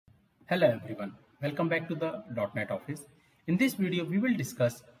Hello everyone, welcome back to the .NET Office. In this video, we will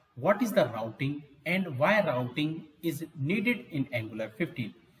discuss what is the routing and why routing is needed in Angular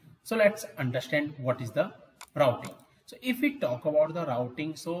 15. So let's understand what is the routing. So if we talk about the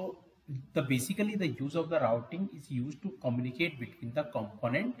routing, so basically the use of the routing is used to communicate between the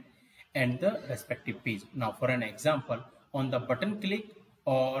component and the respective page. Now for an example, on the button click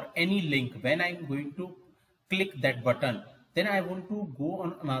or any link, when I'm going to click that button, then I want to go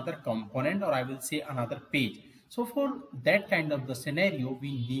on another component or I will say another page. So for that kind of the scenario,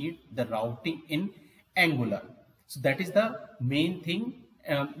 we need the routing in Angular. So that is the main thing,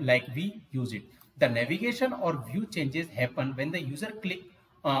 like we use it. The navigation or view changes happen when the user click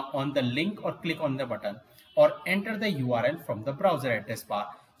on the link or click on the button or enter the URL from the browser address bar.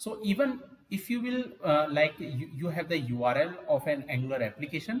 So even if you will you have the URL of an Angular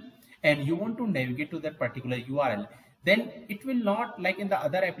application and you want to navigate to that particular URL, then it will not, like in the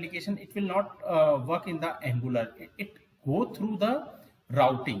other application, it will not work in the Angular. It go through the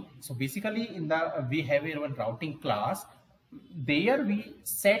routing. So basically in the we have a routing class. There we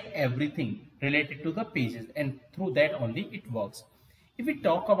set everything related to the pages, and through that only it works. If we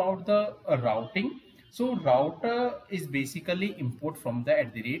talk about the routing, so router is basically import from the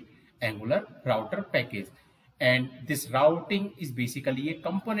 @Angular router package, and this routing is basically a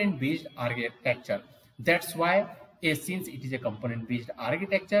component based architecture. That's why since it is a component based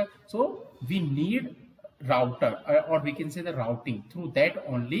architecture, so we need router or we can say the routing. Through that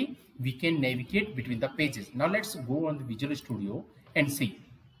only we can navigate between the pages. Now let's go on the Visual Studio and see.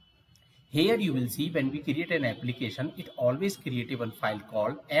 Here you will see when we create an application, it always creates one file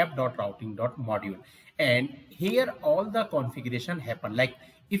called app.routing.module, and here all the configuration happen. Like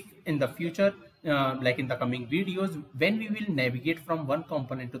if in the future, like in the coming videos, when we will navigate from one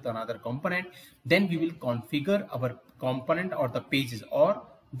component to the another component, then we will configure our component or the pages or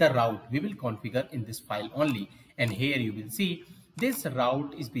the route. We will configure in this file only, and here you will see this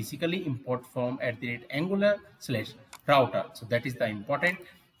route is basically import from @Angular/router. So that is the important.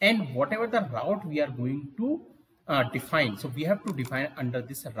 And whatever the route we are going to define, so we have to define under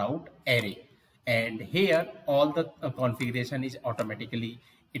this route array, and here all the configuration is automatically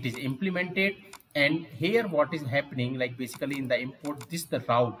it is implemented. And here what is happening, like basically in the import, this the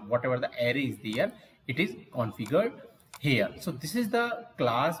route, whatever the array is there, it is configured here. So this is the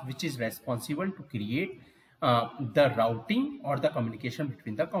class which is responsible to create the routing or the communication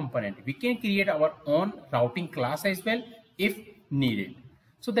between the component. We can create our own routing class as well if needed.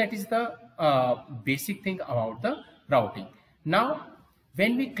 So that is the basic thing about the routing. Now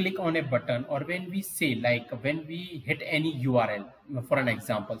when we click on a button or when we say, like when we hit any URL for an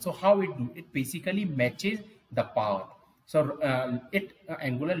example, so how it do? It basically matches the path. So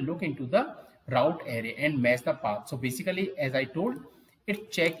Angular look into the route array and match the path. So basically, as I told,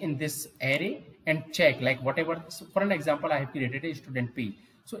 it check in this array and check like whatever. So for an example, I have created a student page.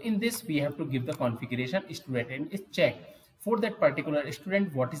 So in this we have to give the configuration student, and it check for that particular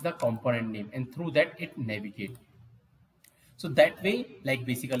student what is the component name, and through that it navigate. So that way, like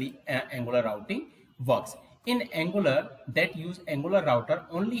basically Angular routing works. In Angular, that use Angular router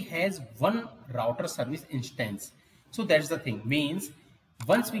only has one router service instance. So that's the thing, means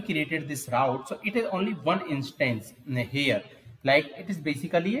once we created this route, so it is only one instance here, like it is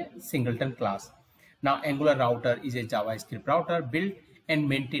basically a singleton class. Now Angular router is a JavaScript router built and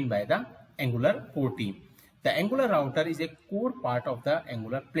maintained by the Angular core team. The Angular router is a core part of the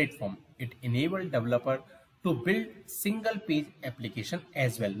Angular platform. It enables developer to build single page application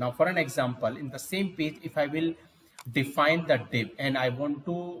as well. Now for an example, in the same page, if I will define the div and I want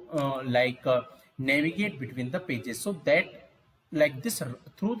to navigate between the pages, so that like this,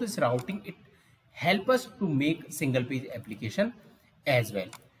 through this routing, it help us to make single page application as well.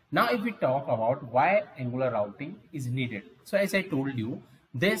 Now if we talk about why Angular routing is needed, so as I told you,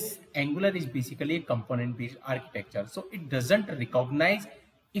 this Angular is basically a component based architecture, so it doesn't recognize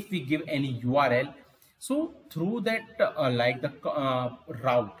if we give any URL. So through that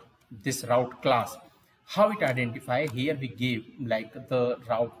route, this route class, how it identify, here we give like the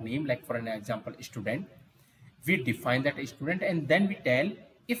route name, like for an example student, we define that student, and then we tell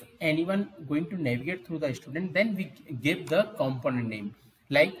if anyone going to navigate through the student, then we give the component name,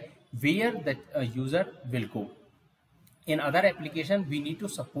 like where that user will go. In other application, we need to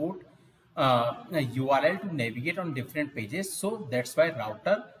support a URL to navigate on different pages, so that's why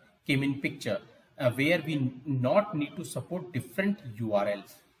router came in picture, where we not need to support different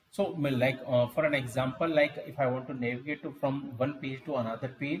URLs. So like for an example, like if I want to navigate from one page to another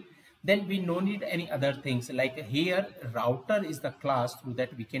page, then we no need any other things. Like here router is the class through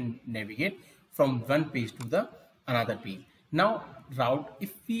that we can navigate from one page to the another page. Now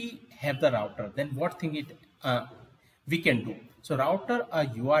if we have the router, then what thing we can do? So router a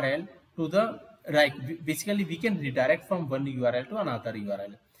URL to the, basically we can redirect from one URL to another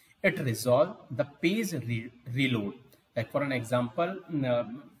URL. It resolve the page reload. Like for an example,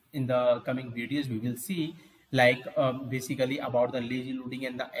 in the coming videos we will see basically about the lazy loading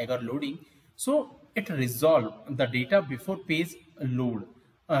and the eager loading. So it resolve the data before page reload.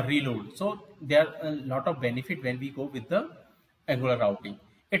 So there are a lot of benefit when we go with the Angular routing.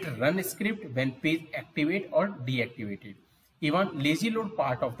 It run script when page activate or deactivated. Even lazy load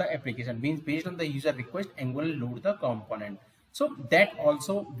part of the application means based on the user request, Angular load the component. So that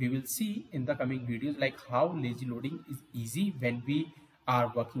also we will see in the coming videos, like how lazy loading is easy when we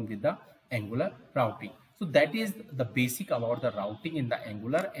are working with the Angular routing. So that is the basic about the routing in the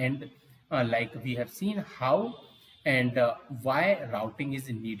Angular, and like we have seen how and why routing is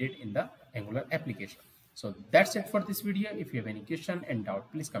needed in the Angular application. So that's it for this video. If you have any question and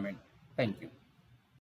doubt, please comment. Thank you.